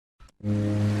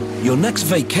Your next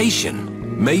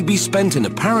vacation may be spent in a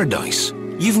paradise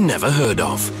you've never heard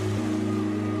of.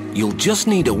 You'll just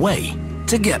need a way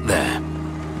to get there.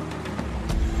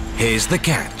 Here's the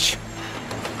catch.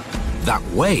 That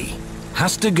way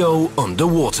has to go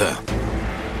underwater.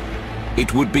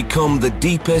 It would become the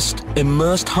deepest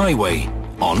immersed highway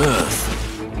on Earth.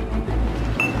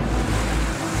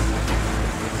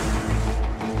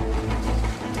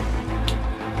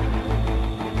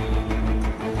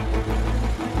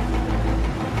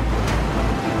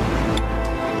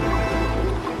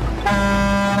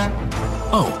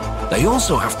 Oh, they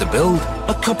also have to build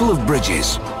a couple of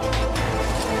bridges.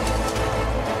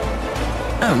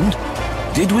 And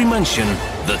did we mention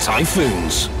the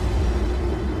typhoons?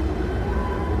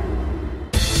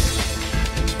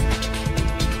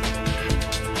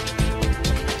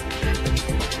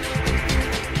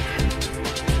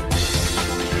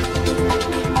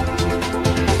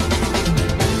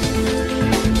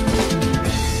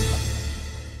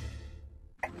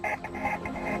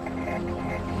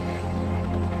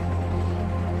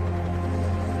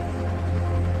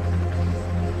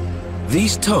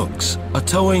 These tugs are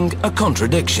towing a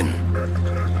contradiction.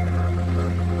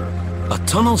 A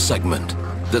tunnel segment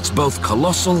that's both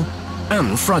colossal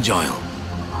and fragile.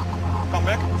 Come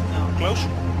back, close.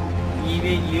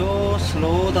 You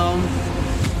slow down.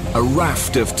 A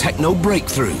raft of techno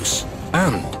breakthroughs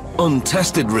and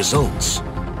untested results.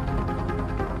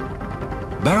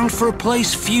 Bound for a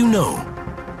place few know,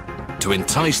 to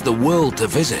entice the world to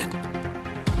visit.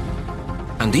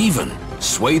 And even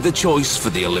sway the choice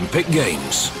for the Olympic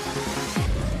Games.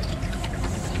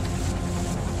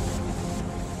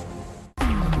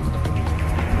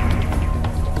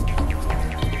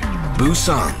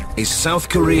 Busan is South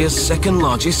Korea's second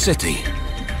largest city.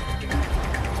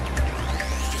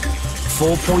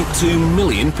 4.2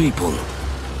 million people.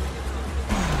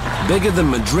 Bigger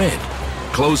than Madrid,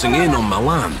 closing in on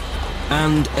Milan,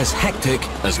 and as hectic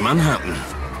as Manhattan.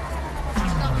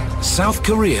 South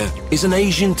Korea is an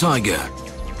Asian tiger,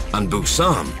 and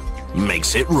Busan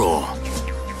makes it roar.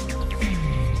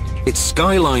 Its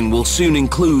skyline will soon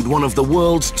include one of the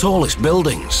world's tallest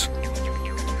buildings.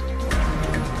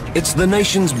 It's the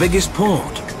nation's biggest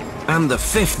port, and the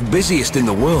 5th busiest in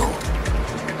the world.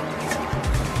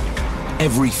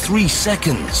 Every 3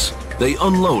 seconds, they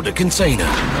unload a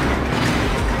container.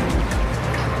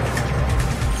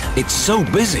 It's so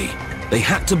busy, they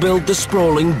had to build the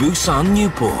sprawling Busan New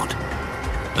Port.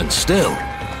 And still,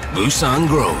 Busan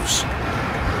grows.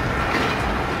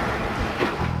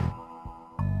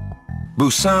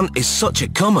 Busan is such a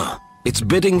comer, it's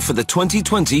bidding for the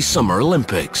 2020 Summer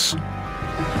Olympics.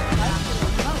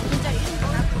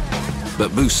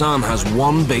 But Busan has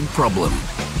one big problem,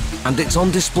 and it's on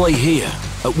display here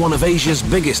at one of Asia's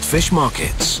biggest fish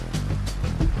markets.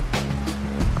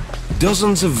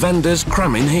 Dozens of vendors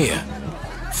cram in here,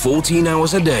 14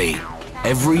 hours a day,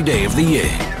 every day of the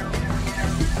year.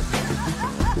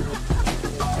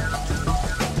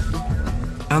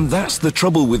 And that's the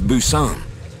trouble with Busan.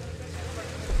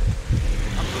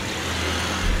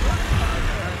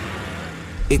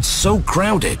 It's so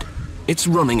crowded, it's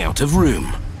running out of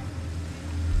room.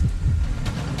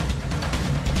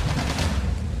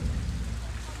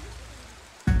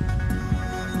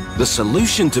 The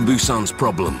solution to Busan's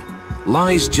problem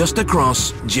lies just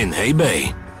across Jinhae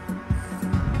Bay.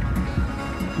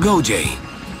 Goje,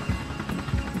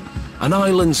 an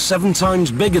island 7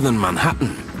 times bigger than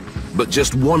Manhattan, but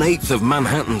just 1/8 of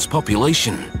Manhattan's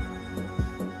population.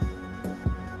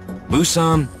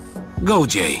 Busan,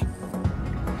 Goje.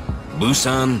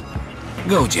 Busan,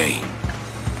 Goje.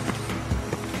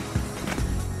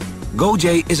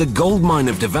 Goje is a gold mine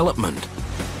of development,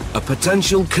 a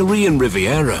potential Korean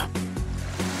Riviera,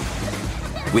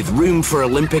 with room for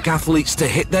Olympic athletes to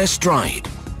hit their stride,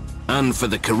 and for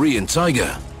the Korean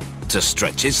tiger to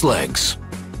stretch its legs.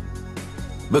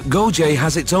 But Goje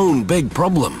has its own big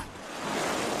problem.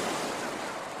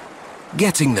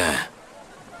 Getting there.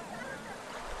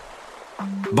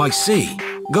 By sea,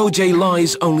 Goje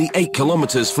lies only 8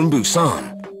 kilometers from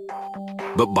Busan.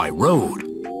 But by road,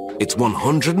 it's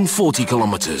 140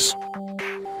 kilometers.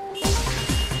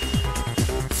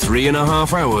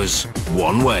 3.5 hours,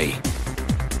 one way.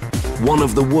 One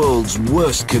of the world's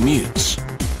worst commutes.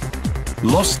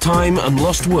 Lost time and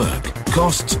lost work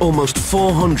costs almost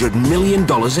 $400 million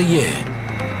a year.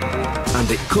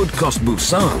 And it could cost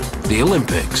Busan the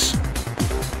Olympics.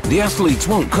 The athletes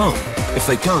won't come if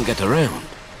they can't get around.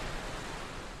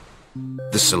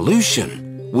 The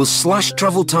solution will slash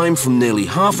travel time from nearly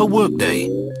half a workday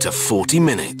to 40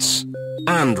 minutes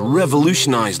and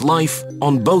revolutionize life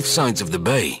on both sides of the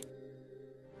bay.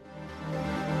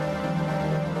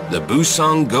 the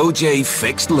Busan-Goje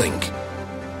Fixed Link.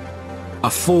 A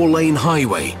 4-lane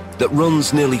highway that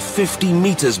runs nearly 50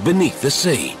 meters beneath the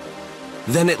sea.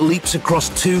 Then it leaps across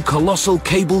 2 colossal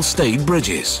cable-stayed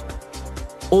bridges.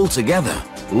 Altogether,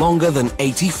 longer than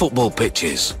 80 football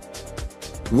pitches.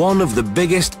 One of the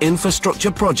biggest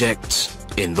infrastructure projects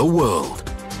in the world.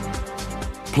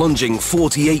 Plunging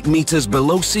 48 meters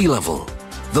below sea level,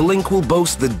 the link will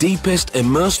boast the deepest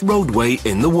immersed roadway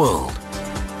in the world.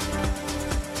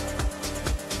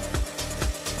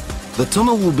 The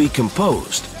tunnel will be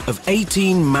composed of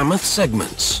 18 mammoth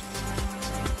segments,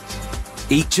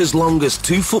 each as long as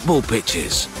 2 football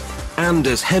pitches and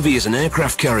as heavy as an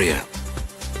aircraft carrier.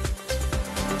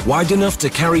 Wide enough to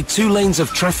carry 2 lanes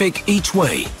of traffic each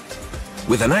way,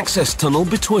 with an access tunnel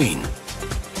between.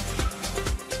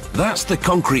 That's the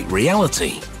concrete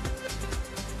reality.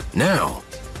 Now,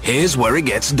 here's where it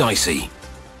gets dicey.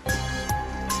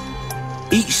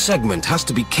 Each segment has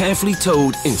to be carefully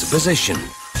towed into position,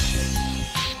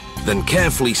 then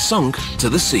carefully sunk to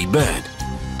the seabed.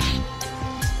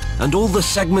 And all the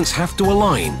segments have to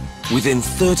align within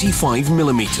 35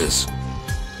 millimeters,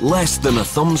 less than a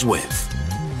thumb's width.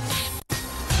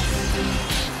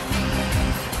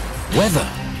 Weather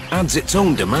adds its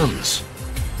own demands.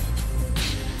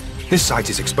 This site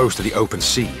is exposed to the open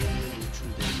sea.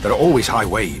 There are always high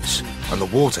waves, and the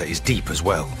water is deep as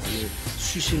well.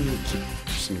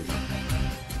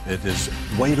 It is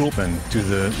wide open to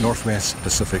the Northwest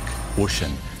Pacific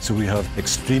Ocean, so we have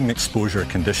extreme exposure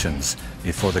conditions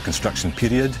for the construction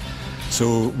period.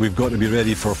 So we've got to be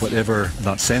ready for whatever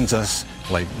that sends us,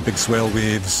 like big swell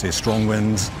waves, strong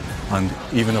winds, and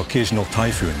even occasional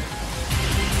typhoon.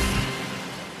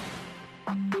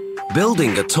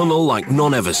 Building a tunnel like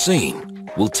none ever seen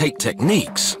will take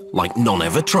techniques like none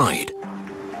ever tried.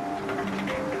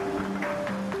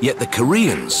 Yet the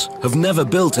Koreans have never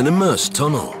built an immersed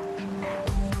tunnel.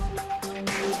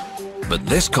 But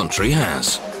this country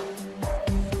has.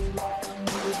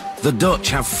 The Dutch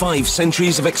have 5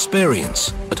 centuries of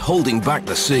experience at holding back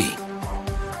the sea.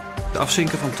 De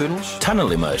afzinken van tunnels.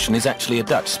 Tunnel immersion is actually a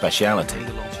Dutch speciality.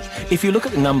 If you look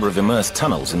at the number of immersed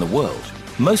tunnels in the world,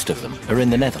 most of them are in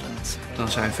the Netherlands. Dan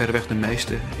zijn verreweg de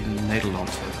meeste in Nederland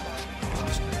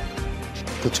geplaatst.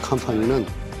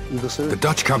 The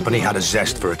Dutch company had a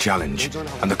zest for a challenge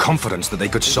and the confidence that they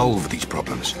could solve these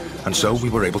problems, and so we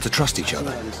were able to trust each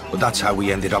other. But that's how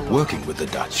we ended up working with the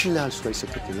Dutch.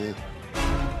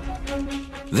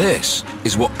 This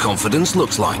is what confidence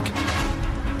looks like.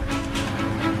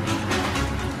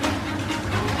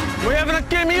 Moet je even naar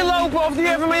Kim hier lopen of die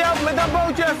even met jou met dat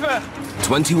bootje even?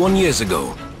 21 years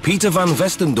ago, Peter van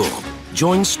Westendorp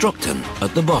joined Structon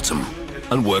at the bottom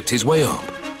and worked his way up.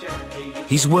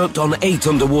 He's worked on 8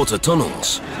 underwater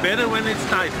tunnels. Better when it's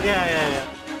tight. Yeah.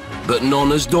 But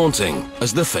none as daunting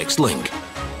as the fixed link.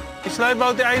 Die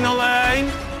sluitboot de ional heen.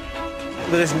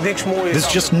 Er is niks mooier.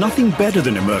 There's just nothing better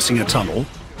than immersing a tunnel.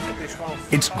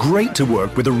 It's great to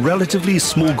work with a relatively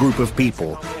small group of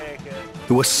people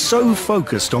who are so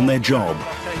focused on their job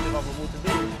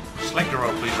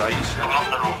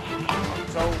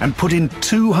and put in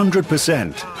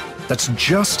 200%. That's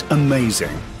just amazing.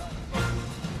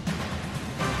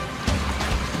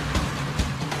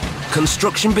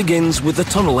 Construction begins with the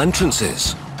tunnel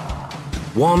entrances.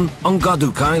 One on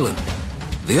Gaduk Island,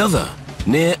 the other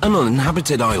near an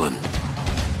uninhabited island.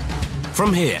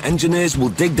 From here, engineers will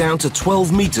dig down to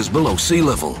 12 meters below sea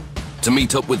level to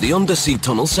meet up with the undersea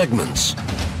tunnel segments.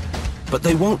 But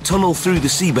they won't tunnel through the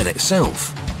seabed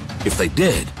itself. If they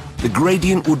did, the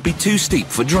gradient would be too steep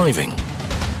for driving.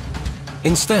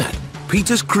 Instead,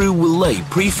 Peter's crew will lay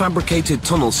prefabricated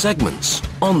tunnel segments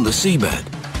on the seabed.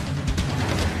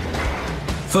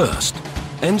 First,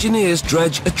 engineers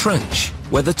dredge a trench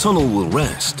where the tunnel will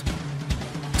rest.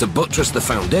 To buttress the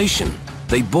foundation,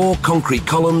 they bore concrete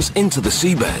columns into the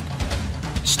seabed,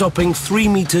 stopping 3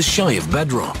 meters shy of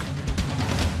bedrock.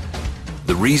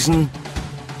 The reason?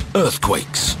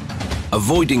 Earthquakes.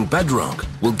 Avoiding bedrock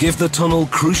will give the tunnel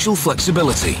crucial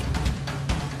flexibility.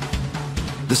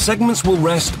 The segments will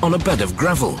rest on a bed of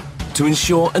gravel to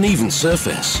ensure an even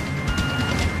surface.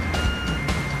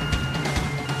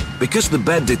 Because the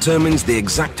bed determines the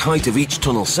exact height of each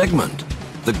tunnel segment,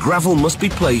 the gravel must be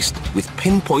placed with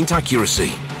pinpoint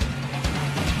accuracy.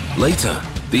 Later,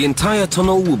 the entire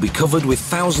tunnel will be covered with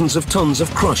thousands of tons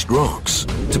of crushed rocks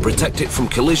to protect it from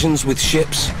collisions with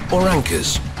ships or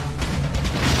anchors.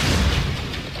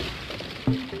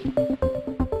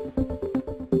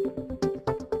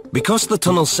 Because the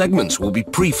tunnel segments will be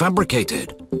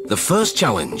prefabricated, the first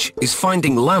challenge is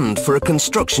finding land for a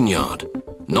construction yard.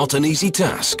 Not an easy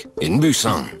task in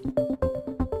Busan.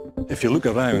 If you look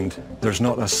around, there's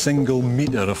not a single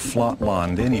metre of flat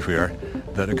land anywhere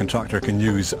that a contractor can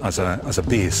use as a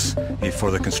base for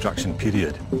the construction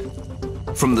period.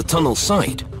 From the tunnel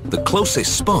site, the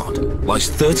closest spot lies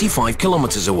 35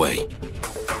 kilometres away.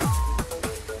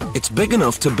 It's big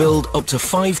enough to build up to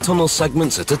 5 tunnel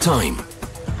segments at a time.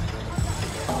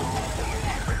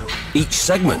 Each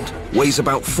segment weighs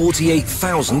about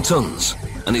 48,000 tonnes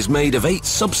and is made of 8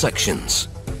 subsections,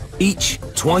 each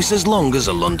twice as long as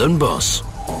a London bus.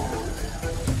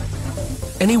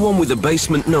 Anyone with a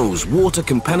basement knows water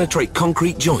can penetrate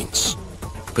concrete joints,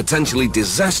 potentially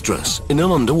disastrous in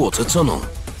an underwater tunnel.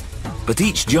 But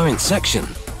each giant section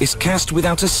is cast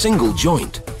without a single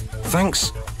joint,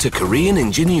 thanks to Korean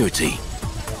ingenuity.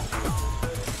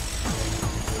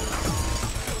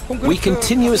 We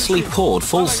continuously poured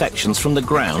full sections from the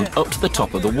ground up to the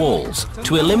top of the walls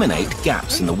to eliminate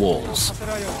gaps in the walls.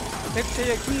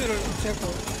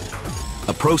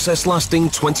 A process lasting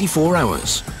 24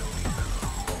 hours.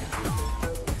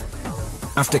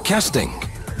 After casting,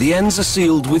 the ends are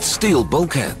sealed with steel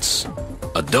bulkheads,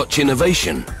 a Dutch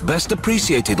innovation best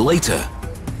appreciated later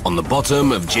on the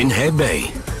bottom of Jinhae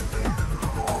Bay.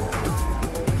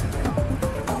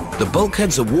 The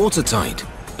bulkheads are watertight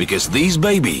because these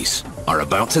babies are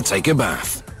about to take a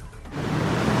bath.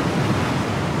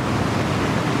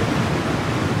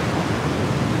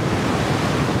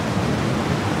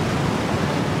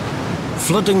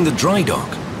 Flooding the dry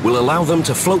dock will allow them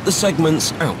to float the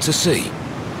segments out to sea.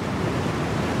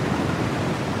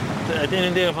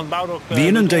 The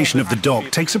inundation of the dock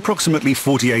takes approximately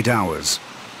 48 hours.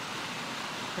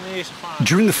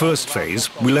 During the first phase,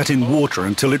 we let in water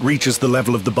until it reaches the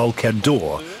level of the bulkhead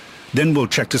door. Then we'll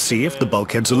check to see if the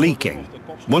bulkheads are leaking.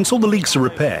 Once all the leaks are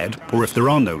repaired, or if there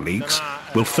are no leaks,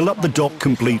 we'll fill up the dock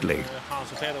completely.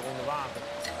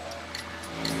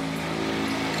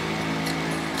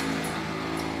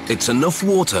 It's enough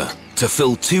water to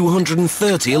fill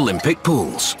 230 Olympic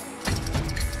pools.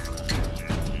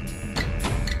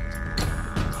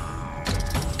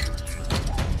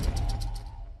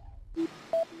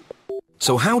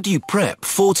 So how do you prep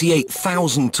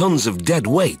 48,000 tons of dead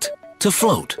weight to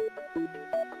float?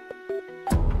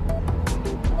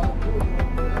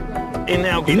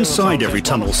 Inside every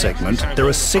tunnel segment, there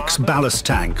are 6 ballast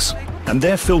tanks, and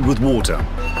they're filled with water.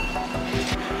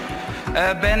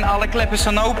 Ben, alle kleppen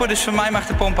staan open, dus voor mij mag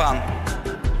de pomp aan.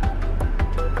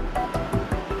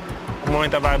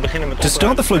 To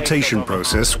start the flotation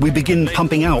process, we begin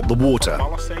pumping out the water.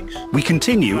 We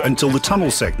continue until the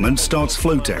tunnel segment starts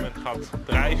floating.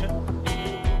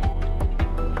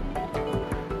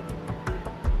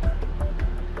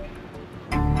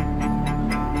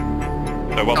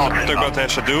 So what the tugboat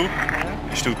has to do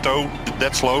is to tow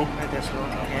that slow.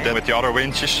 Then with the other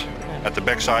winches at the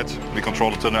backside, we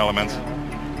control the tunnel element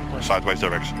sideways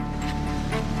direction.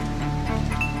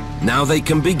 Now they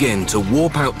can begin to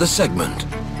warp out the segment.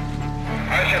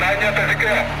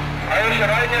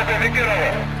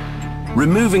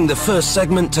 Removing the first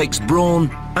segment takes brawn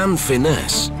and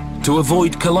finesse to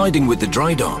avoid colliding with the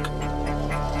dry dock.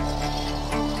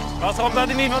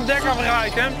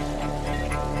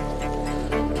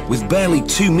 With barely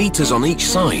 2 meters on each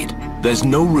side, there's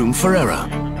no room for error.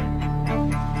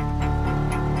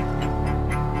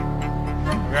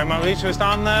 Oké, Maurice, we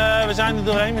zijn er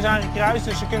doorheen, we zijn gekruist,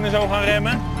 dus we kunnen zo gaan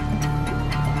remmen.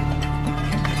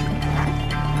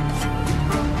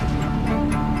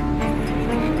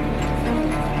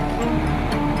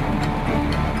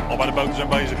 Al bij de boten zijn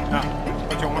bezig. Ja,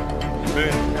 goed jongen.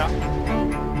 Ja.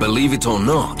 Believe it or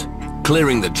not,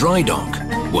 clearing the dry dock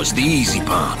was the easy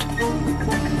part.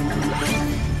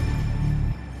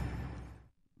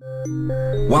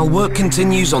 While work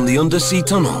continues on the undersea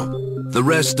tunnel, the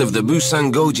rest of the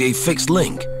Busan-Goje fixed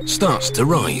link starts to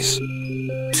rise.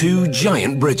 2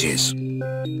 giant bridges.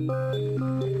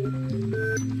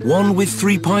 One with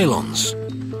 3 pylons,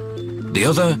 the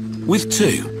other with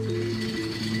 2.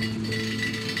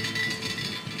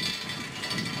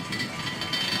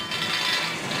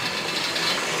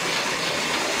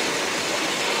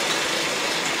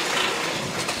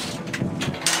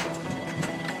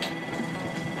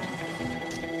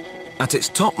 At its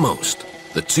topmost,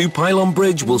 the 2-pylon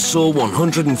bridge will soar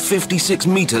 156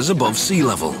 meters above sea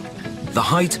level, the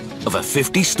height of a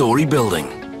 50-story building.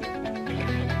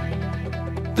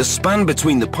 The span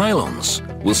between the pylons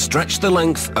will stretch the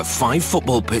length of 5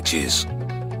 football pitches,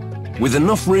 with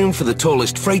enough room for the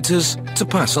tallest freighters to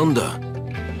pass under.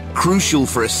 Crucial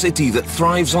for a city that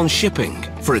thrives on shipping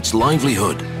for its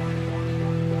livelihood.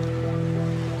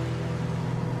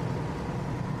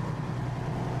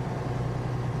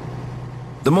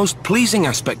 The most pleasing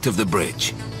aspect of the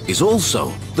bridge is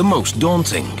also the most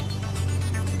daunting.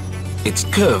 Its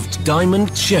curved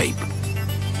diamond shape.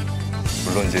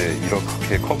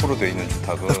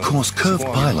 Of course, curved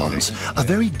pylons are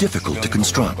very difficult to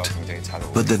construct,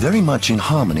 but they're very much in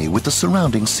harmony with the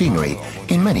surrounding scenery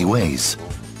in many ways,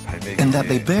 in that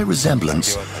they bear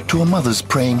resemblance to a mother's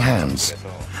praying hands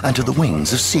and to the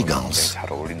wings of seagulls.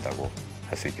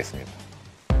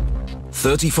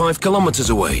 35 kilometers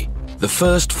away, the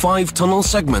first 5 tunnel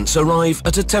segments arrive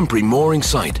at a temporary mooring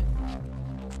site.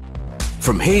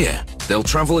 From here, they'll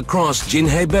travel across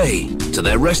Jinhae Bay to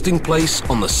their resting place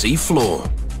on the sea floor,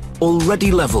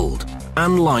 already leveled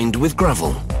and lined with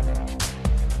gravel.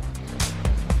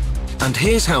 And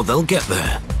here's how they'll get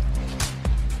there.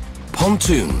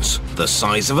 Pontoons the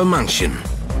size of a mansion.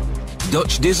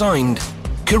 Dutch designed,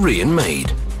 Korean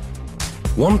made.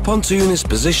 One pontoon is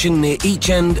positioned near each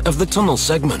end of the tunnel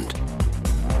segment.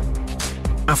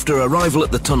 After arrival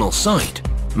at the tunnel site,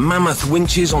 mammoth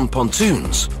winches on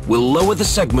pontoons will lower the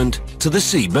segment to the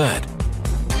seabed.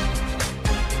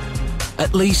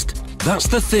 At least, that's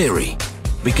the theory,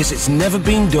 because it's never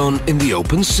been done in the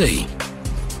open sea.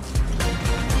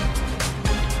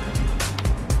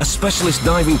 A specialist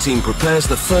diving team prepares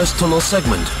the first tunnel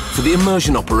segment for the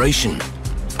immersion operation.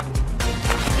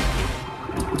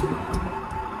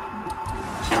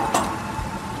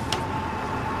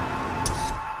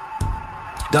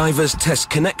 Divers test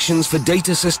connections for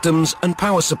data systems and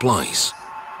power supplies.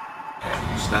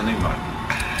 Standing by.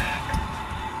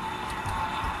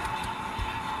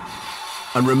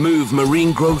 And remove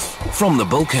marine growth from the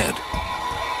bulkhead.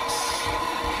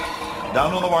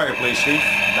 Down on the wire, please, Steve.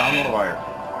 Down on the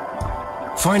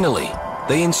wire. Finally,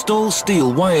 they install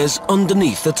steel wires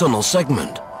underneath the tunnel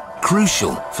segment,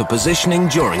 crucial for positioning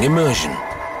during immersion. In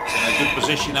a good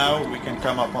position now, we can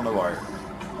come up on the wire.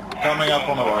 Coming up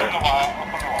on the wire.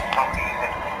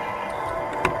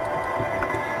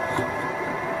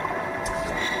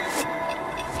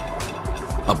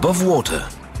 Above water,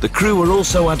 the crew are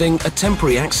also adding a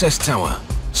temporary access tower,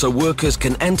 so workers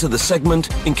can enter the segment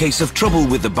in case of trouble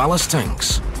with the ballast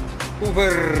tanks.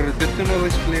 Over, the tunnel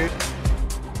is clear.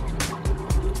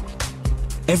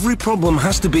 Every problem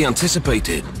has to be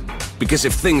anticipated, because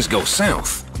if things go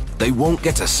south, they won't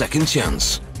get a second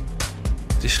chance.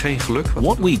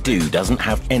 What we do doesn't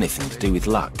have anything to do with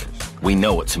luck. We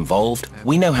know what's involved,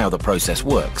 we know how the process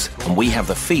works, and we have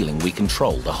the feeling we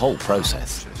control the whole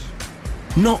process.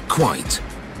 Not quite.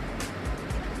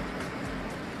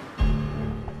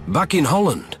 Back in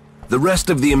Holland, the rest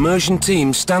of the immersion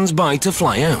team stands by to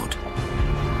fly out.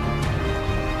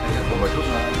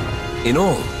 In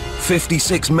all,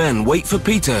 56 men wait for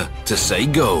Peter to say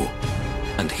go,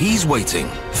 and he's waiting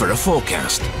for a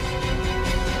forecast.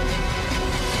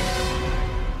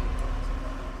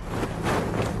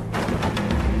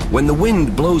 When the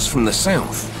wind blows from the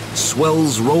south,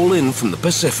 swells roll in from the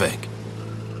Pacific.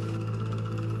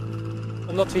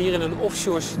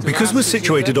 Because we're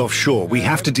situated offshore, we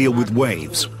have to deal with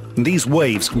waves. And these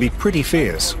waves can be pretty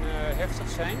fierce.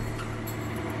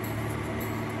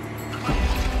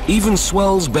 Even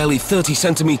swells barely 30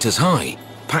 centimeters high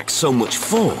pack so much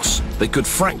force they could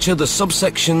fracture the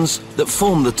subsections that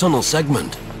form the tunnel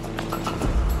segment.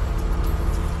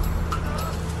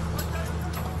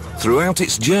 Throughout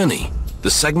its journey,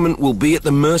 the segment will be at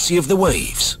the mercy of the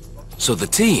waves, so the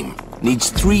team needs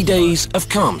 3 days of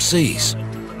calm seas.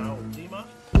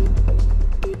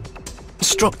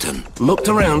 Structon looked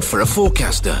around for a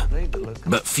forecaster,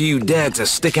 but few dared to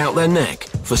stick out their neck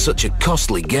for such a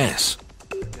costly guess.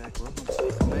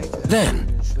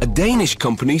 Then, a Danish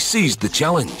company seized the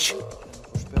challenge.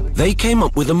 They came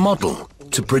up with a model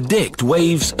to predict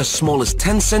waves as small as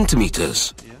 10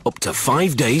 centimeters, up to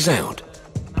 5 days out.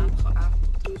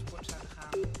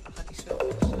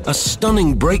 A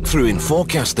stunning breakthrough in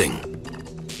forecasting.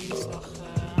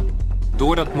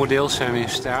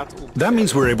 That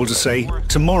means we're able to say,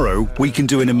 tomorrow we can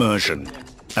do an immersion.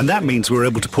 And that means we're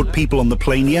able to put people on the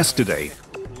plane yesterday.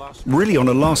 Really on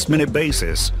a last-minute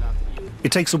basis.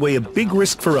 It takes away a big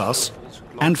risk for us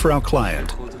and for our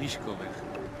client. We've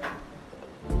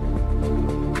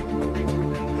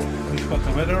got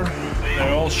the weather.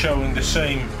 They're all showing the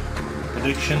same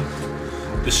prediction.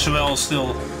 The swell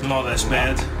still not as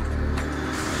bad.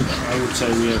 I would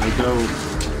say we have a go.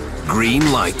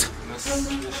 Green light.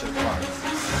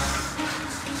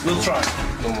 We'll try.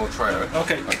 No more try.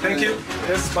 Okay, thank you.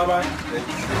 Yes, bye-bye.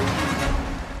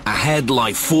 Ahead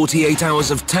lie 48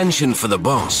 hours of tension for the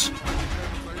boss.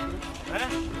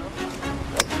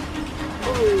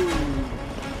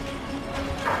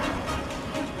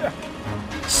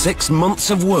 6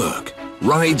 months of work,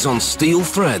 rides on steel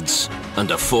threads, and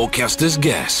a forecaster's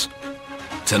guess.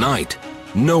 Tonight,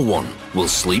 no one will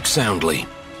sleep soundly.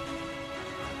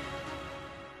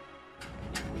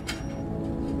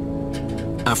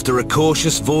 After a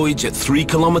cautious voyage at 3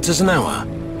 kilometers an hour,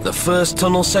 the first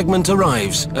tunnel segment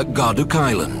arrives at Geographic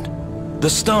Island, the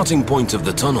starting point of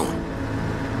the tunnel.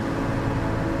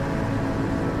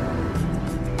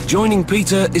 Joining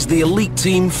Peter is the elite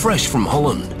team fresh from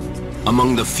Holland,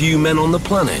 among the few men on the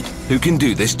planet who can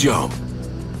do this job.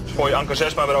 Gooi anker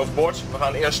 6 maar weer overboord. We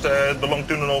gaan eerst de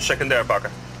longitudinal secundair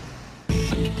pakken.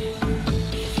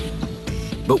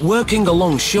 But working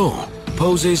along shore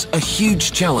poses a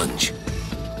huge challenge.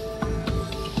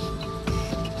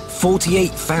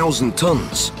 48,000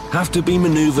 tons have to be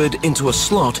maneuvered into a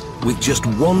slot with just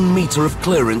 1 meter of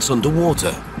clearance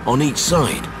underwater on each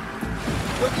side.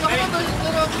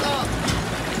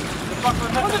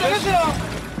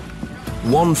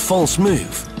 One false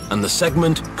move and the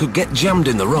segment could get jammed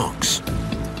in the rocks.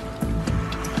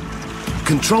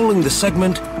 Controlling the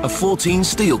segment are 14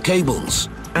 steel cables,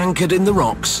 anchored in the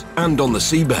rocks and on the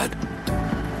seabed.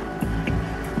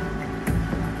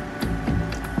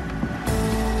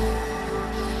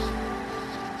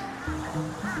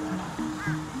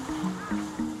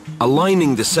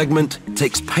 Aligning the segment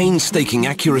takes painstaking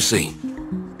accuracy.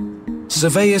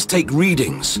 Surveyors take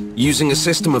readings using a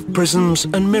system of prisms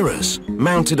and mirrors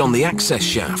mounted on the access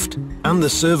shaft and the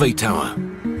survey tower.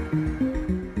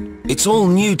 It's all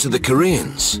new to the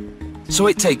Koreans, so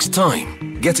it takes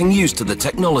time getting used to the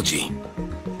technology.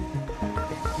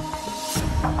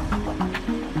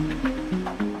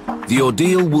 The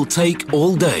ordeal will take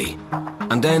all day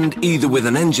and end either with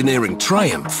an engineering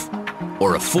triumph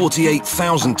or a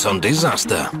 48,000-ton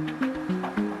disaster.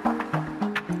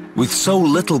 With so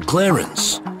little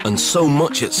clearance and so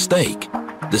much at stake,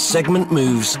 the segment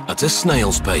moves at a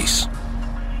snail's pace.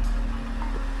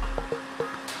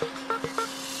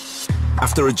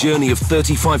 After a journey of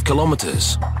 35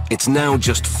 kilometers, it's now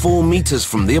just 4 meters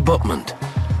from the abutment.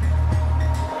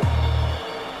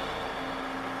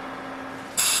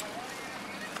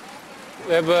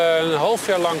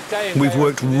 We've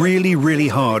worked really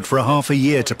hard for a half a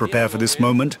year to prepare for this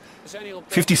moment.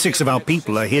 56 of our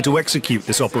people are here to execute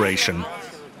this operation.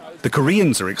 The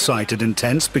Koreans are excited and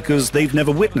tense because they've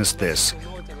never witnessed this.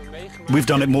 We've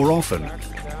done it more often,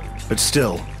 but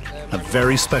still, a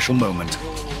very special moment.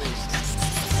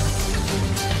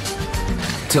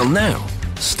 Till now,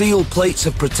 steel plates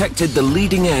have protected the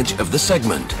leading edge of the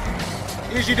segment.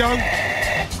 Easy down.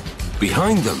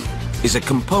 Behind them is a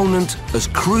component as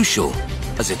crucial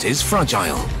as it is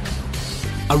fragile.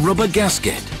 A rubber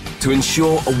gasket to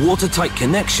ensure a watertight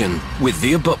connection with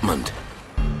the abutment.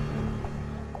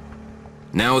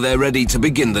 Now they're ready to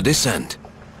begin the descent.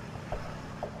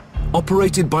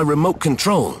 Operated by remote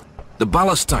control, the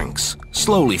ballast tanks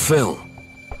slowly fill.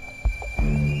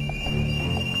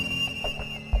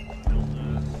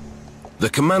 The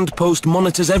command post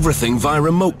monitors everything via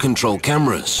remote control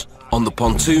cameras, on the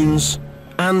pontoons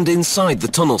and inside the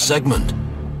tunnel segment.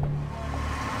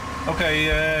 Oké,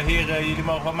 heren, jullie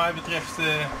mogen wat mij betreft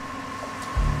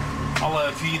alle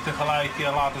 4 tegelijk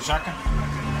laten zakken.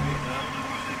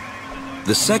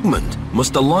 The segment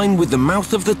must align with the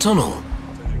mouth of the tunnel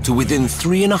to within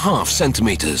 3.5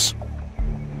 centimeters.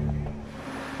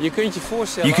 You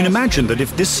can imagine that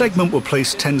if this segment were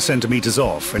placed 10 centimeters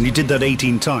off and you did that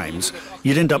 18 times,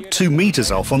 you'd end up 2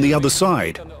 meters off on the other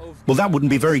side. Well, that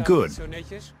wouldn't be very good.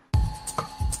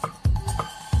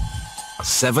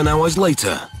 7 hours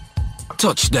later,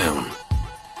 touchdown.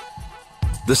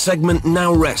 The segment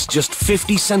now rests just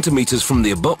 50 centimeters from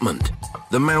the abutment,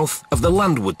 the mouth of the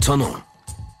landward tunnel.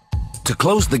 To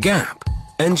close the gap,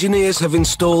 engineers have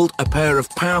installed a pair of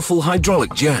powerful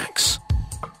hydraulic jacks.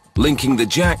 Linking the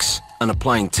jacks and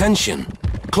applying tension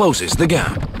closes the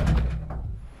gap.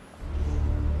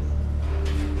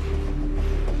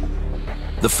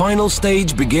 The final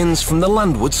stage begins from the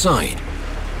landward side.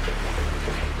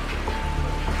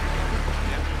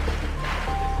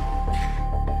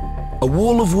 A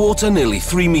wall of water nearly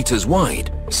 3 meters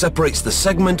wide separates the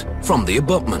segment from the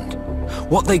abutment,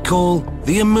 what they call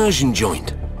the immersion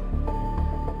joint.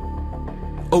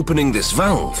 Opening this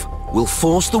valve will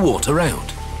force the water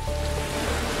out.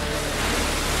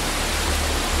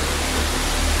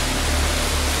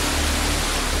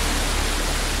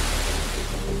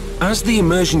 As the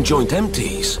immersion joint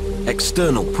empties,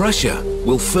 external pressure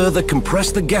will further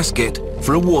compress the gasket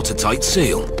for a watertight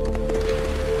seal.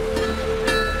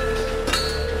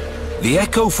 The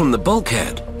echo from the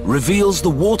bulkhead reveals the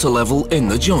water level in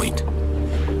the joint.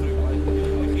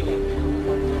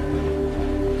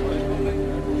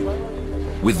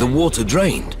 With the water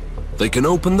drained, they can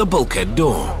open the bulkhead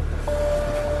door.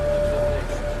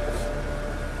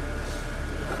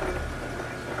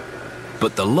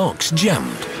 but the lock's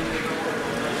jammed.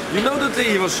 You know that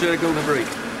he was going to break?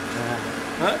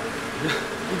 Huh?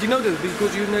 Did you know that?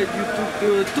 Because you took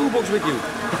the toolbox with you.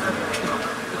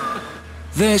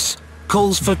 This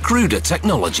calls for cruder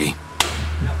technology.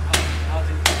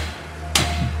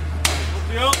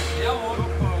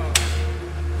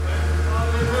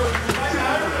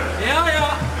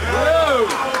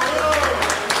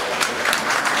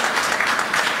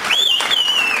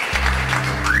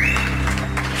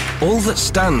 All that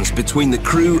stands between the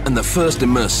crew and the first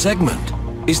immersed segment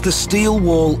is the steel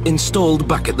wall installed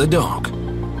back at the dock.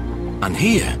 And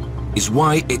here is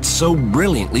why it's so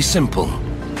brilliantly simple.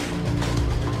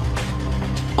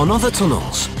 On other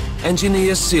tunnels,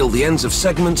 engineers seal the ends of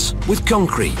segments with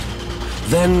concrete,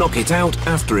 then knock it out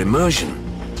after immersion.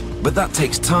 But that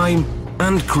takes time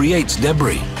and creates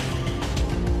debris.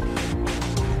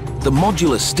 The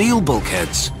modular steel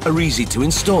bulkheads are easy to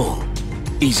install,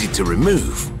 easy to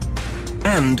remove,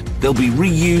 and they'll be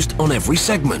reused on every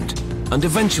segment and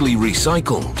eventually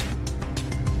recycled.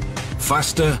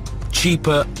 Faster,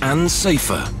 cheaper and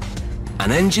safer.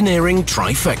 An engineering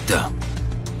trifecta.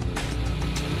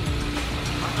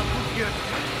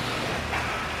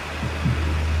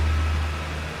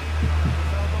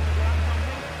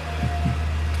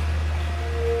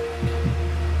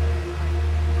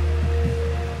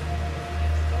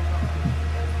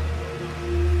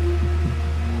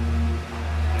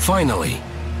 Finally,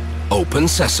 open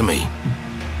sesame.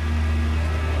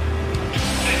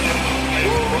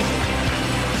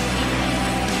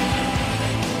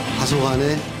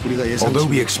 Although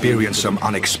we experienced some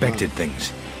unexpected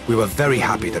things, we were very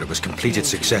happy that it was completed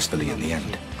successfully in the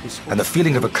end. And the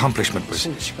feeling of accomplishment was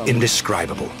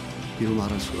indescribable.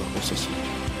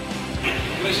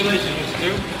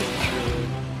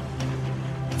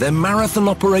 Their marathon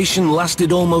operation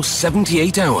lasted almost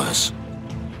 78 hours.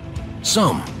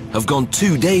 Some have gone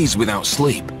 2 days without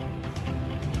sleep.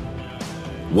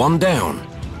 1 down,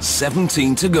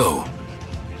 17 to go.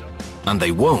 And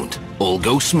they won't all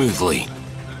go smoothly.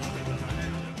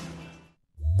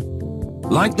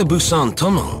 Like the Busan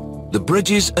Tunnel, the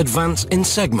bridges advance in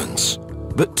segments,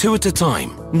 but 2 at a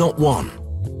time, not 1.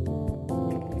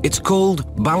 It's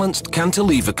called balanced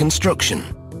cantilever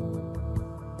construction.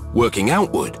 Working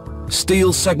outward,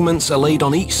 steel segments are laid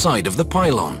on each side of the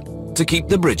pylon to keep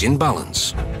the bridge in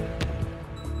balance.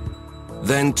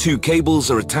 Then 2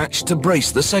 cables are attached to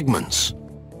brace the segments.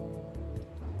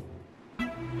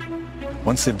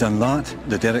 Once they've done that,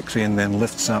 the derrick crane then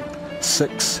lifts up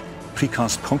 6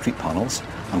 precast concrete panels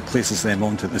and places them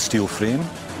onto the steel frame.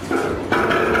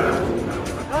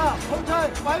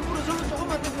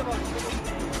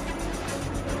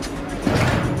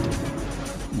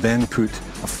 Then put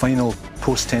a final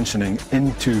post-tensioning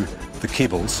into the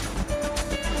cables.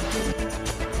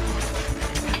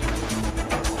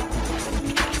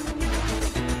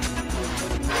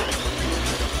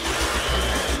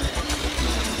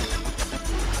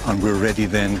 And we're ready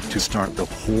then to start the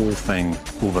whole thing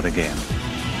over again.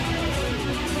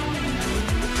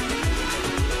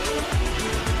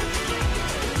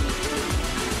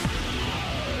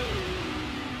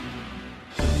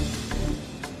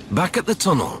 Back at the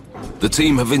tunnel, the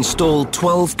team have installed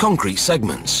 12 concrete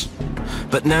segments.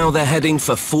 But now they're heading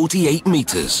for 48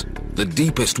 meters, the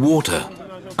deepest water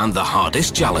and the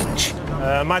hardest challenge.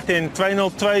 Martin,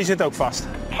 202 zit ook vast.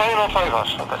 202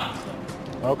 vast,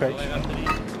 Oké.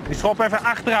 Die schop even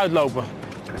achteruit lopen.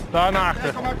 Daar naar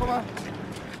achter. Kom maar.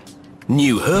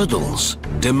 New hurdles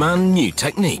demand new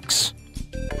techniques.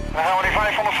 Dan gaan we die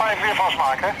 505 weer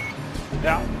vastmaken.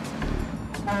 Ja.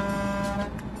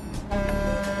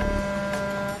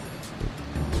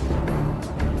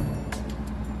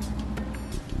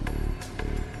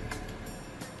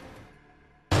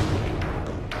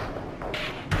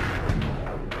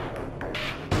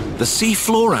 The sea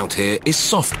floor out here is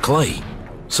soft clay,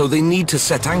 so they need to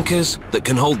set anchors that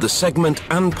can hold the segment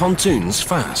and pontoons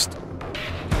fast.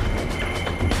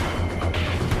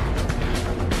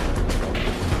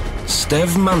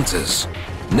 Stev mantas,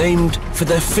 named for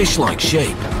their fish-like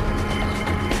shape.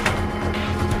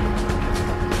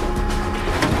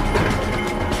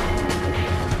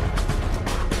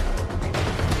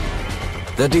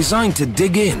 They're designed to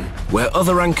dig in where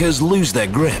other anchors lose their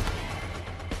grip.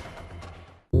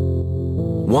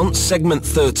 Once segment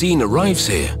 13 arrives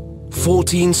here,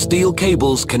 14 steel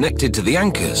cables connected to the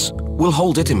anchors will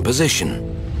hold it in position.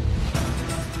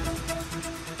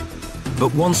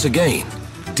 But once again,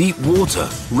 deep water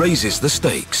raises the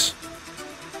stakes.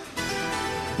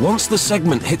 Once the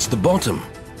segment hits the bottom,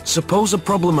 suppose a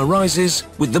problem arises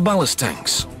with the ballast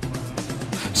tanks.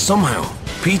 Somehow,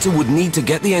 Peter would need to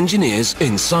get the engineers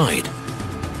inside.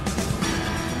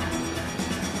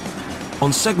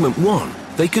 On segment 1,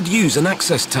 they could use an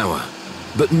access tower,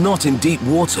 but not in deep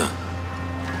water.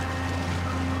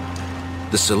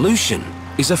 The solution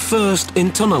is a first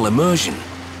in tunnel immersion,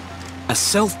 a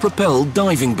self-propelled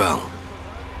diving bell.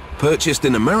 Purchased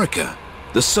in America,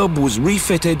 the sub was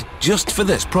refitted just for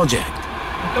this project.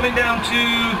 I'm coming down to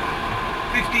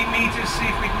 15 meters, see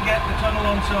if we can get the tunnel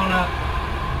on sonar.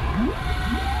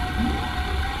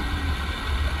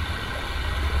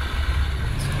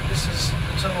 This is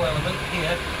the tunnel element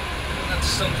here. That's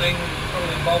something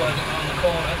probably bollard on the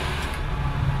corner.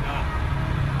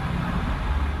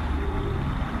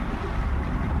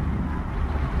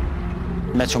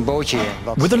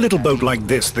 With a little boat like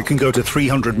this that can go to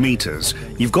 300 meters,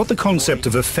 you've got the concept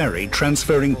of a ferry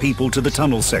transferring people to the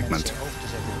tunnel segment.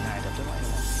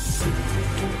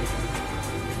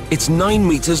 It's 9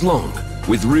 meters long,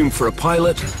 with room for a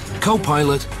pilot,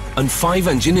 co-pilot, and 5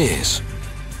 engineers.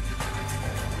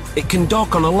 It can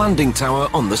dock on a landing tower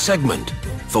on the segment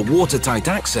for watertight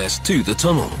access to the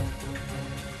tunnel.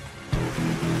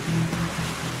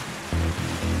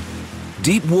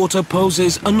 Deep water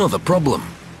poses another problem.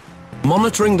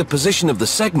 Monitoring the position of the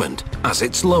segment as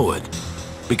it's lowered,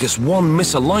 because one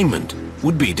misalignment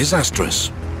would be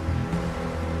disastrous.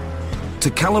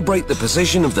 To calibrate the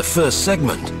position of the first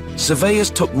segment, surveyors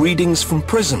took readings from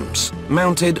prisms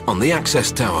mounted on the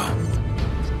access tower.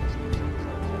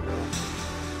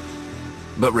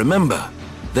 But remember,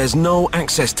 there's no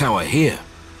access tower here.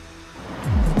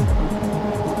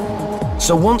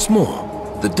 So once more,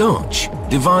 the Dutch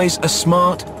devise a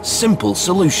smart, simple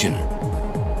solution.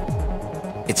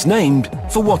 It's named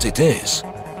for what it is.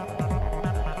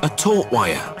 A taut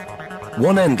wire.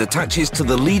 One end attaches to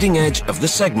the leading edge of the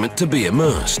segment to be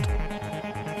immersed.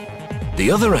 The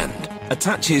other end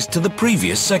attaches to the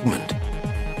previous segment.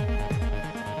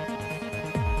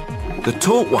 The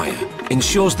taut wire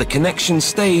ensures the connection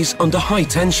stays under high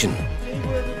tension.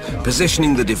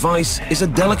 Positioning the device is a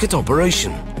delicate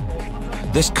operation.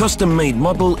 This custom-made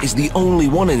model is the only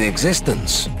one in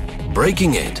existence.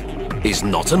 Breaking it is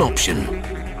not an option.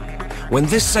 When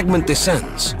this segment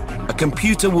descends, a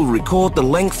computer will record the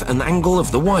length and angle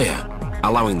of the wire,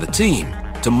 allowing the team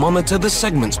to monitor the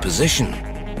segment's position.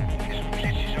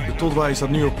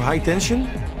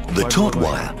 The taut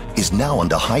wire is now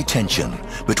under high tension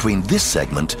between this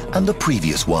segment and the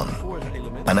previous one.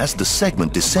 And as the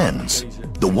segment descends,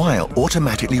 the wire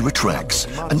automatically retracts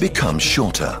and becomes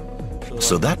shorter.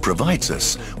 So that provides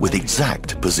us with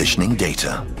exact positioning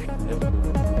data.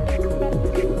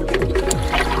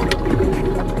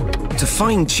 To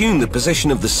fine-tune the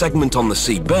position of the segment on the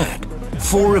seabed,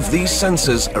 4 of these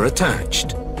sensors are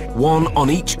attached, one on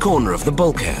each corner of the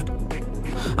bulkhead.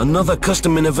 Another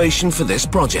custom innovation for this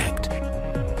project.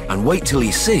 And wait till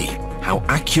you see how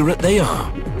accurate they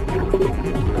are.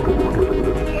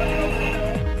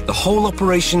 The whole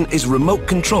operation is remote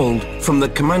controlled from the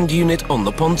command unit on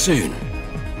the pontoon.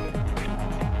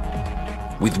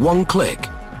 With one click,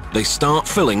 they start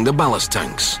filling the ballast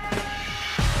tanks.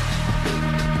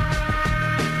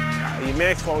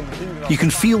 You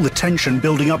can feel the tension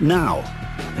building up now.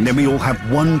 And then we all have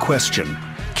one question.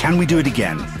 Can we do it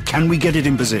again? Can we get it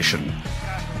in position?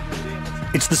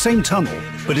 It's the same tunnel,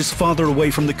 but it's farther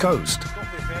away from the coast.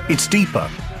 It's deeper,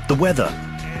 the weather,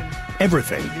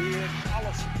 everything.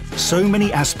 So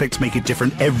many aspects make it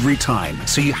different every time,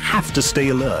 so you have to stay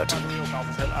alert.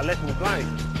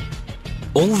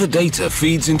 All the data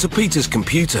feeds into Peter's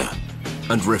computer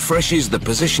and refreshes the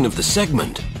position of the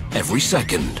segment every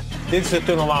second. This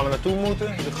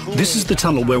is the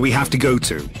tunnel where we have to go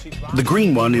to. The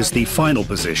green one is the final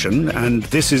position, and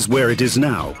this is where it is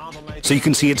now. So you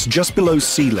can see it's just below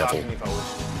sea level.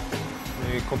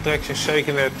 Contraction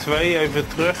zeker net 2, even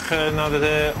terug naar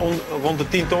rond de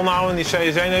 10 ton houden en die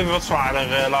CS1 even wat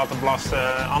zwaarder laten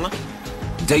blasten, Anne.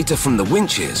 Data from the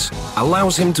winches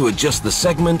allows him to adjust the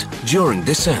segment during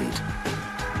descent.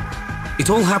 It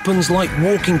all happens like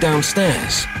walking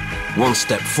downstairs. One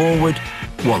step forward,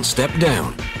 one step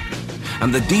down.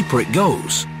 And the deeper it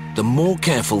goes, the more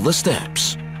careful the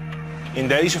steps.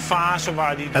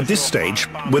 At this stage,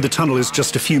 where the tunnel is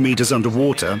just a few meters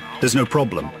underwater, there's no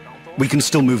problem. We can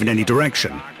still move in any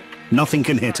direction. Nothing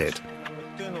can hit it.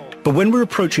 But when we're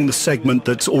approaching the segment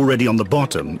that's already on the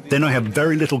bottom, then I have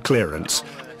very little clearance,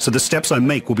 so the steps I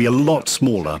make will be a lot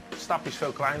smaller.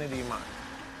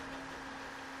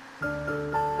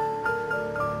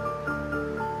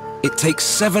 It takes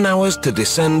 7 hours to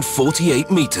descend 48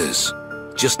 meters,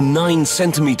 just 9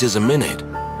 centimeters a minute.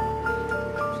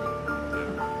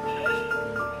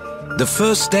 The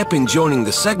first step in joining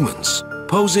the segments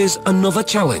poses another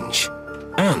challenge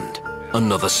and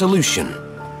another solution.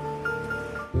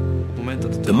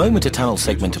 The moment a tunnel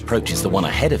segment approaches the one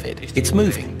ahead of it, it's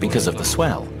moving because of the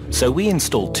swell. So we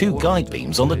install 2 guide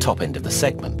beams on the top end of the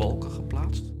segment.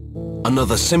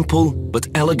 Another simple but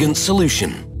elegant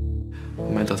solution.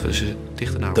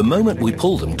 The moment we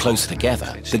pull them closer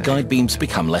together, the guide beams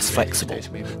become less flexible.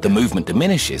 The movement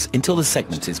diminishes until the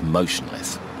segment is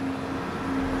motionless.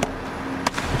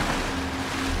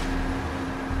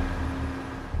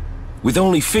 With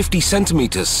only 50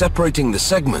 centimeters separating the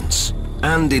segments,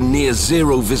 and in near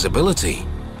zero visibility,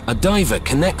 a diver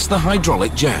connects the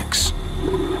hydraulic jacks.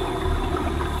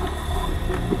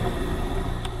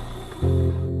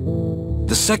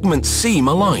 The segments seem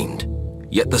aligned,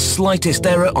 yet the slightest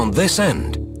error on this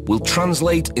end will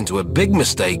translate into a big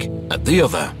mistake at the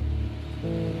other.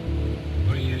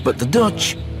 But the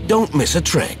Dutch don't miss a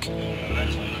trick.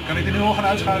 Kan ik er nu al gaan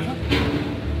uitschuiven?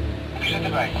 Die zit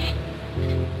erbij.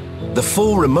 The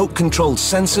 4 remote-controlled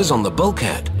sensors on the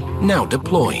bulkhead now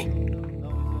deploy.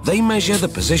 They measure the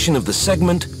position of the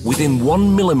segment within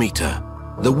 1 millimeter,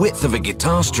 the width of a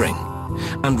guitar string,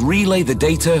 and relay the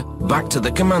data back to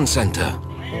the command center.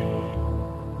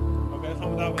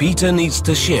 Peter needs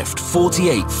to shift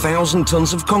 48,000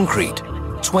 tons of concrete,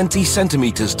 20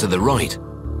 centimeters to the right.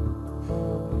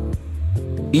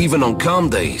 Even on calm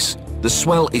days, the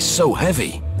swell is so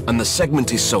heavy and the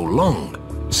segment is so long,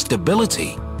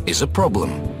 stability is a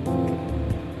problem.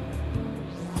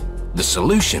 The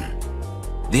solution?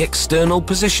 The External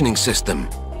Positioning System,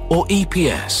 or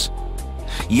EPS.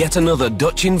 Yet another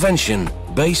Dutch invention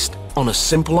based on a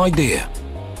simple idea.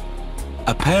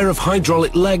 A pair of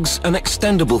hydraulic legs and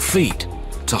extendable feet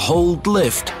to hold,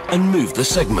 lift and move the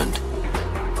segment.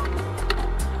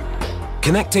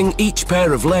 Connecting each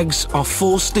pair of legs are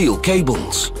 4 steel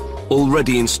cables,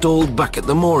 already installed back at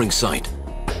the mooring site.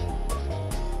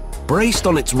 Braced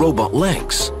on its robot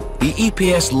legs, the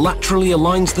EPS laterally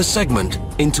aligns the segment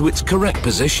into its correct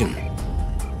position.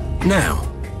 Now,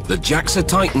 the jacks are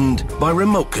tightened by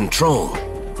remote control,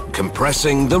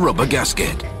 compressing the rubber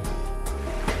gasket.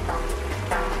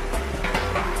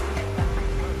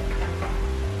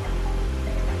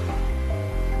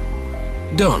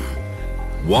 Done.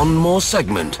 One more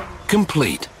segment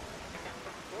complete.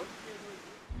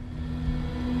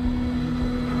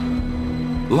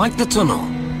 Like the tunnel,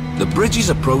 the bridges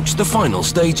approach the final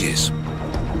stages.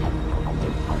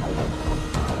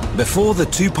 Before the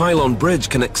 2-pylon bridge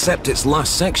can accept its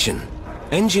last section,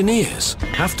 engineers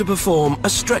have to perform a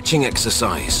stretching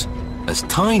exercise, as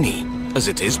tiny as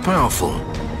it is powerful.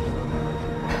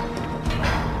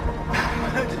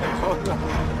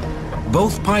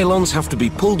 Both pylons have to be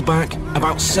pulled back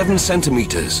about 7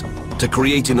 centimeters to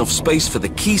create enough space for the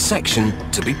key section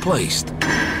to be placed.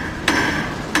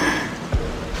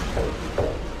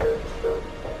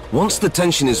 Once the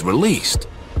tension is released,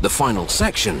 the final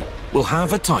section will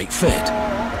have a tight fit.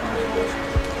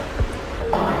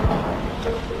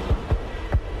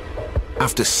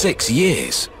 After 6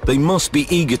 years, they must be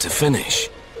eager to finish.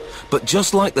 But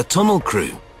just like the tunnel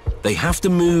crew, they have to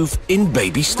move in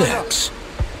baby steps.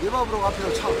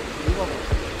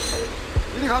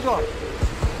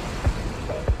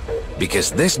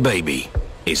 Because this baby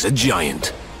is a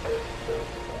giant.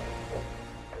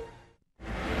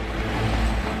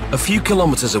 A few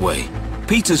kilometers away,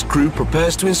 Peter's crew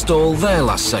prepares to install their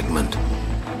last segment.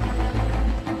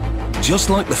 Just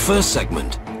like the first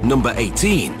segment, number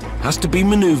 18 has to be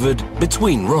maneuvered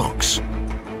between rocks.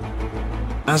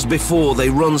 As before, they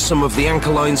run some of the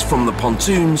anchor lines from the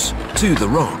pontoons to the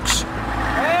rocks.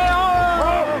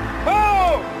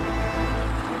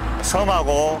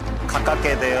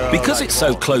 Because it's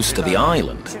so close to the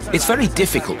island, it's very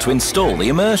difficult to install the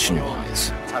immersion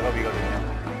wires.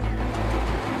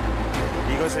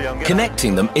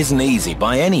 Connecting them isn't easy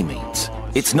by any means.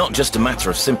 It's not just a matter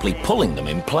of simply pulling them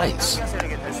in place.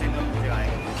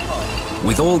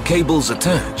 With all cables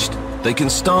attached, they can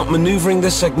start maneuvering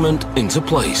the segment into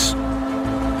place.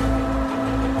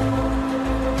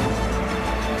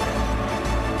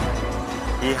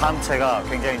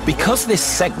 Because this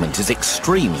segment is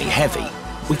extremely heavy,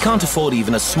 we can't afford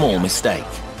even a small mistake.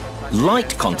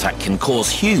 Light contact can cause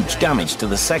huge damage to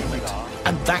the segment,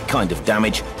 and that kind of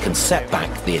damage can set back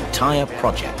the entire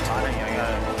project.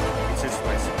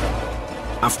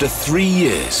 After 3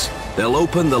 years, they'll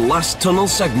open the last tunnel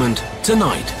segment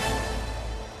tonight,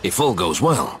 if all goes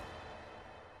well.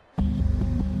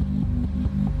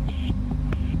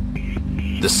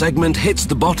 The segment hits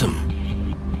the bottom,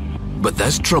 but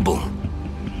there's trouble.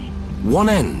 One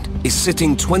end is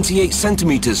sitting 28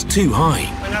 centimeters too high.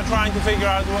 We're now trying to figure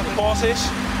out what the cause is.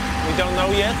 We don't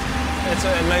know yet. It's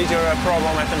a major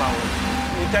problem at the moment.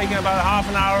 We've taken about half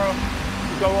an hour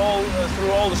go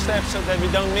through all the steps so that we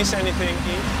don't miss anything,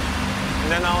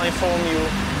 and then I'll inform you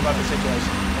about the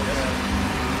situation.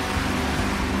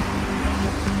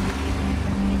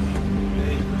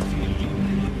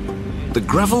 The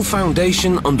gravel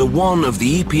foundation under one of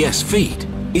the EPS feet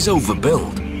is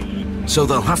overbuilt, so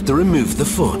they'll have to remove the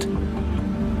foot.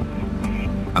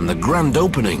 And the grand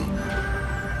opening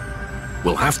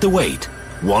will have to wait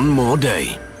one more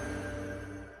day.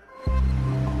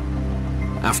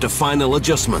 After final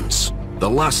adjustments, the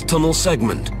last tunnel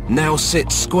segment now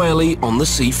sits squarely on the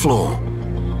sea floor.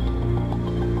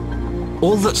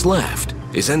 All that's left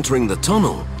is entering the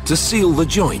tunnel to seal the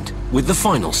joint with the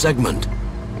final segment.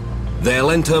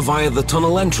 They'll enter via the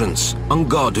tunnel entrance on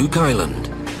Geographic Island.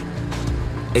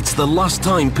 It's the last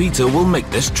time Peter will make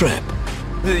this trip.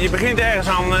 Je begint ergens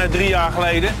aan 3 jaar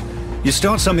geleden. You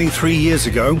start something 3 years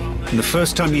ago, and the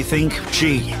first time you think,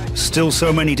 gee, still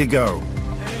so many to go.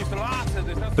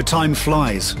 But time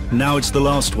flies. Now it's the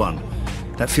last one.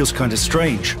 That feels kind of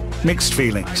strange. Mixed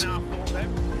feelings.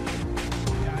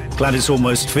 Glad it's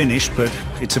almost finished, but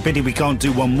it's a pity we can't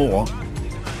do one more.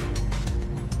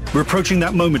 We're approaching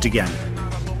that moment again.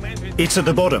 It's at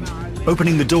the bottom,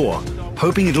 opening the door,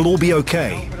 hoping it'll all be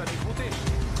okay.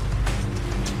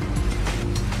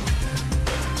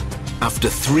 After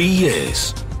 3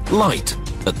 years, light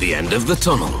at the end of the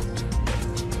tunnel.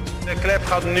 De klep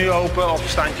gaat nu open op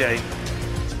standje 1.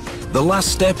 The last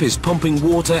step is pumping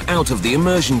water out of the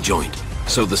immersion joint,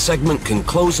 so the segment can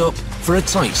close up for a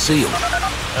tight seal.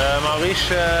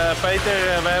 Maurice,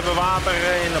 Peter, we hebben water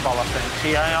in de ballentank.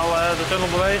 Zie jij al de tunnel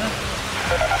bewegen?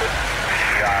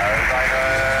 Ja, we zijn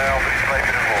al iets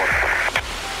beter ervoor.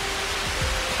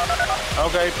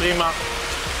 Oké, prima.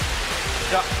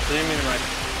 Ja, 3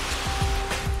 mm.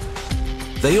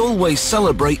 They always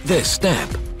celebrate this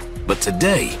step, but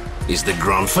today is the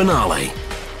grand finale.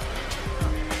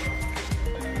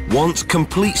 Once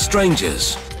complete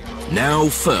strangers, now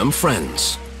firm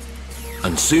friends,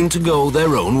 and soon to go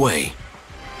their own way.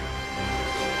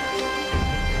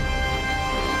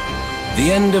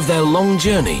 The end of their long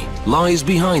journey lies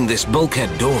behind this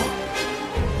bulkhead door,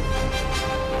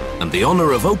 and the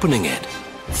honor of opening it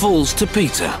falls to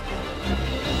Peter.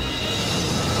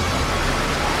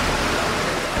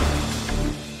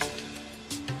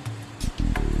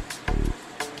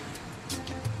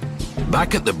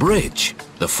 Back at the bridge,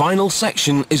 the final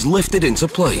section is lifted into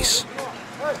place.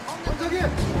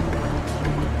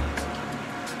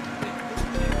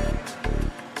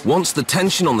 Once the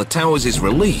tension on the towers is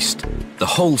released, the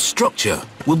whole structure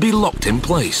will be locked in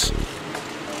place.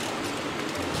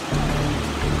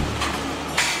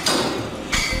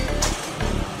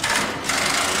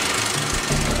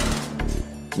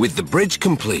 With the bridge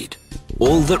complete,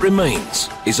 all that remains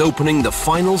is opening the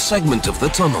final segment of the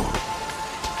tunnel.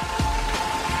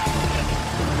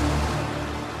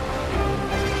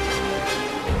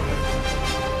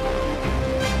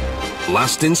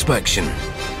 Last inspection.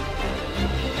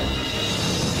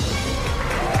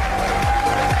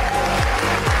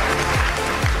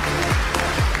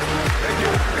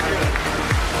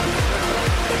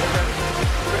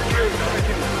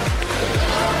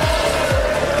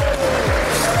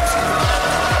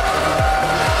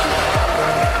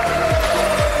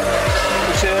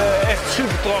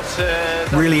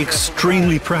 Really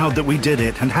extremely proud that we did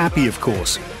it, and happy, of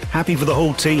course. Happy for the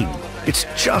whole team. It's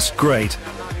just great.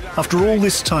 After all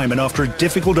this time and after a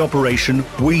difficult operation,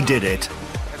 we did it.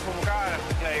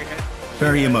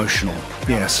 Very emotional,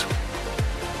 yes.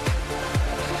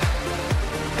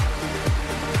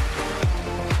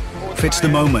 Fits the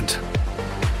moment.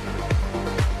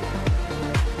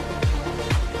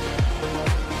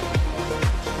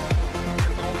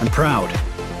 And proud.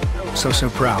 So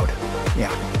proud. Yeah.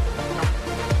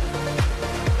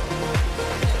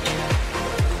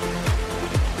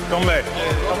 Come back.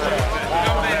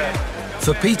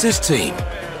 For Peter's team,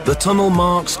 the tunnel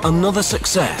marks another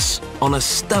success on a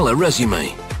stellar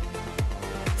resume.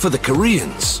 For the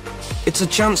Koreans, it's a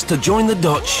chance to join the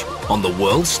Dutch on the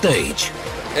world stage.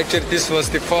 Actually, this was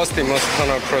the first immersed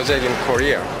tunnel project in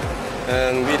Korea.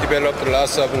 And we developed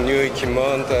lots of new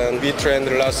equipment, and we trained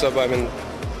lots of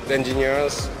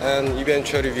engineers, and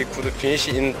eventually we could finish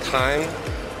in time,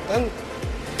 and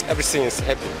everything is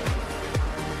happy.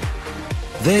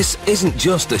 This isn't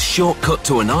just a shortcut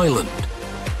to an island.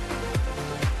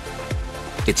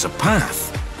 It's a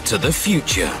path to the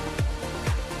future.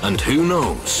 And who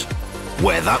knows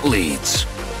where that leads.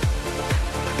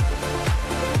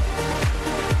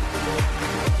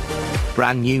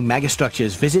 Brand new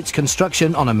Megastructures visits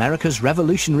construction on America's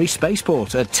revolutionary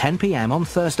spaceport at 10 p.m. on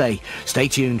Thursday. Stay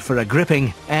tuned for a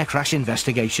gripping air crash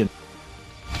investigation.